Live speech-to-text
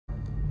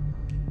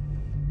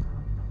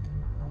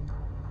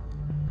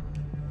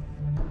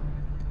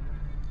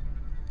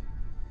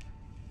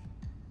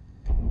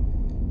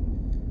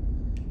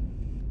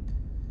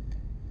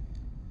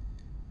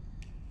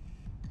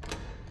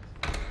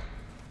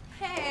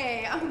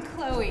I'm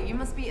Chloe. You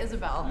must be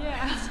Isabel.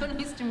 Yeah. So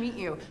nice to meet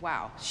you.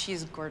 Wow,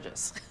 she's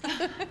gorgeous.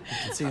 You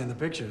can see in the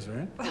pictures,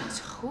 right?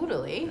 Oh,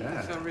 totally. Yeah.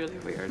 I feel really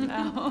weird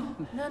now.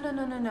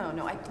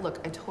 No.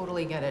 Look, I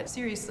totally get it.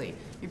 Seriously,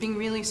 you're being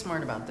really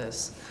smart about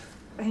this.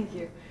 Thank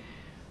you.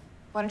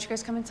 Why don't you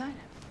guys come inside?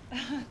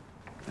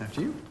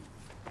 After you.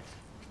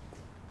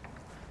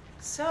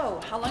 So,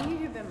 how long have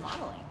you been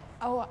modeling?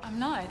 Oh, I'm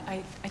not.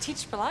 I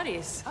teach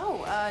Pilates.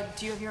 Oh,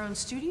 do you have your own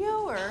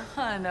studio, or?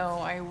 No,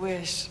 I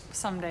wish.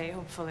 Someday,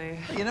 hopefully.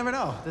 You never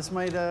know. This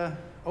might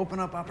open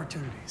up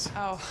opportunities.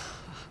 Oh.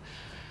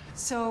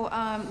 So,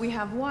 we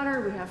have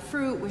water, we have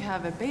fruit, we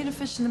have a betta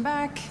fish in the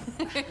back.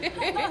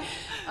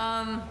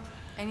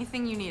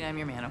 Anything you need, I'm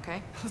your man,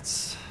 okay?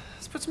 Let's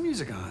put some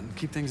music on.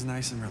 Keep things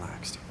nice and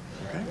relaxed.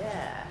 Okay?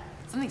 Yeah.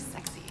 Something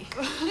sexy.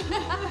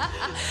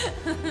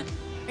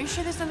 Are you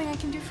sure there's something I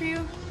can do for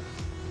you?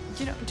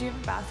 Do you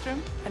have a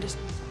bathroom? I just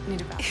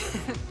need a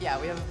bathroom. Yeah,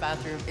 we have a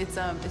bathroom. It's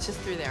just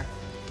through there.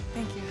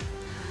 Thank you.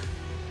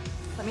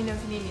 Let me know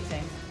if you need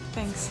anything.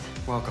 Thanks.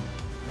 Welcome.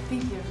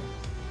 Thank you.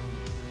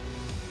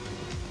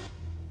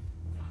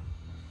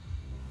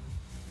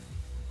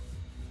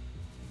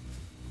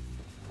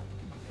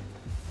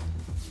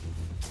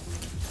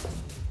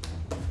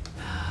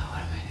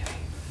 What am I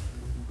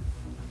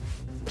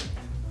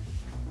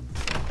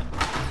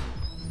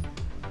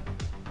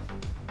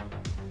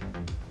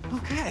doing?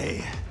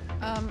 Okay.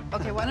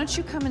 Okay, why don't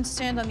you come and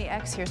stand on the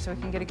X here so we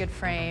can get a good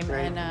frame.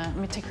 Great. And let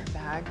me take her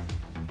bag.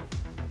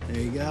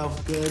 There you go.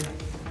 Good.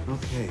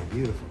 Okay,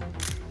 beautiful.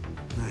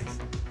 Nice.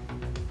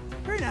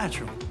 Very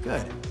natural.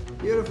 Good.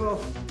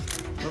 Beautiful.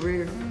 Over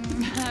here.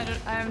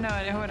 I have no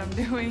idea what I'm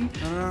doing.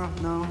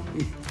 No.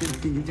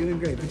 You're doing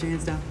great. Put your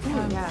hands down.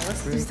 Yeah,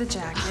 let's lose the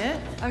jacket.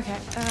 Okay.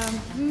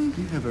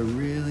 You have a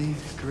really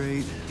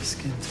great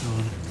skin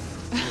tone.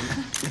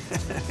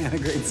 And a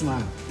great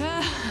smile. You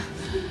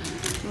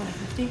want a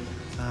 50?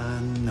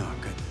 No, I'm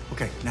good.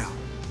 Okay, now,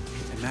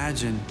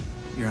 imagine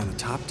you're on the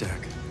top deck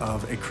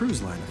of a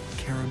cruise liner,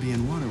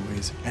 Caribbean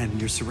waterways, and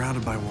you're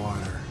surrounded by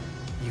water.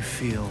 You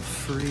feel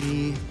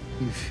free,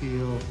 you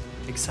feel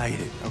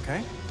excited,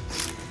 okay?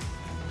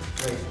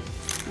 Great.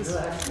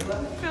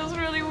 Feels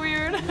really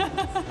weird.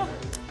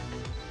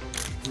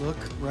 Look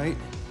right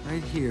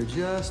here,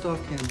 just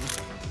off camera.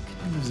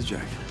 Can you lose the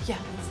jacket? Yeah,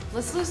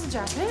 let's lose the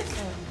jacket.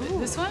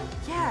 This one?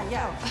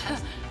 Yeah.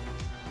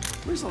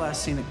 Where's the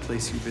last scenic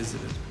place you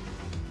visited?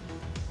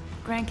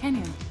 Grand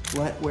Canyon.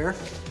 What? Where?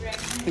 Grand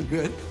Canyon.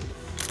 Good.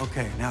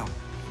 Okay, now,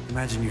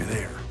 imagine you're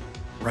there,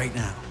 right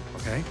now,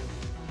 okay?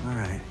 All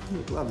right. You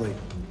look lovely.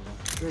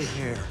 Great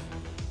hair.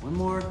 One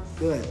more.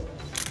 Good.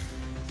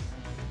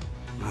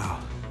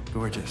 Wow,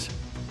 gorgeous.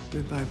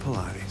 Goodbye,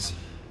 Pilates.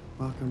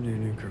 Welcome to your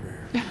new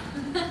career.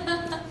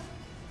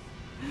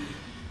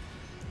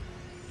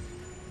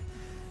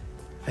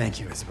 Thank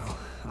you, Isabel.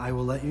 I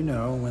will let you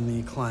know when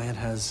the client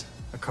has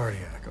a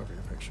cardiac over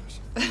your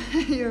pictures.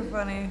 You're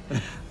funny.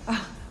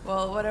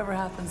 Well, whatever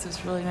happens,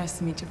 it's really nice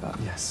to meet you, Bob.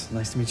 Yes,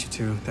 nice to meet you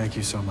too. Thank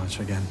you so much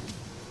again.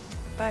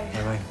 Bye.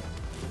 Bye-bye.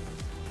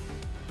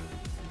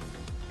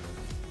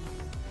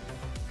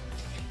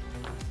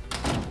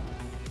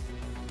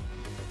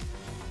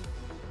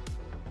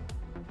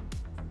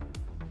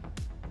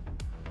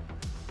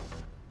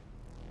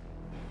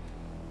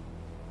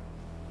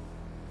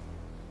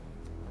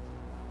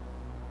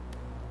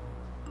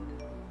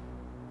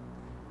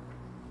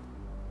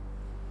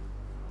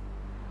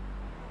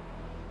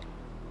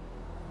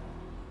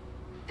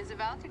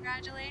 Isabel,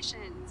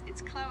 congratulations.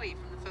 It's Chloe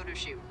from the photo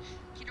shoot.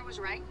 Peter was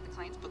right. The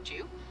client's booked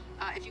you.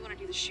 If you want to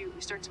do the shoot,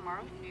 we start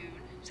tomorrow at noon,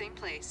 same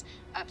place.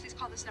 Please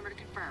call this number to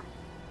confirm.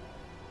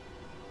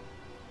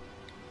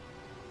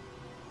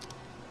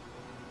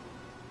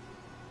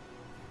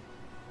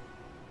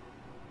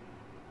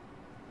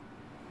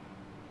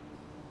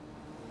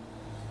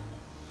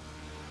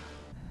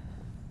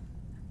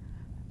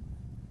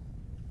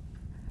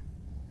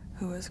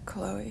 Who was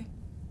Chloe?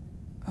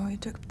 Oh, he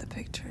took the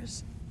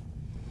pictures.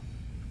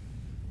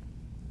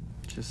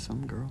 Just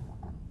some girl.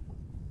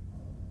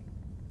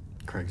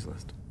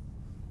 Craigslist.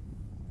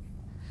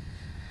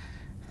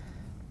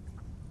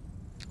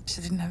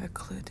 She didn't have a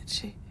clue, did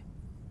she?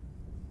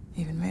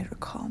 Even made her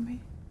call me.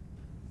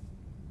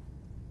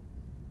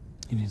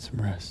 You need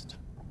some rest.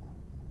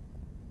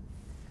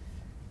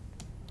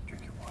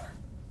 Drink your water.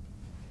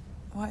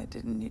 Why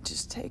didn't you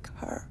just take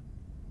her?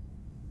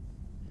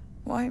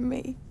 Why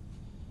me?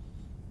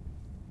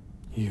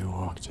 You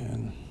walked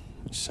in,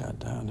 you sat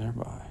down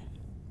nearby.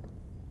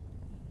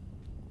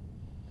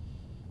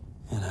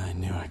 And I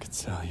knew I could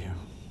sell you.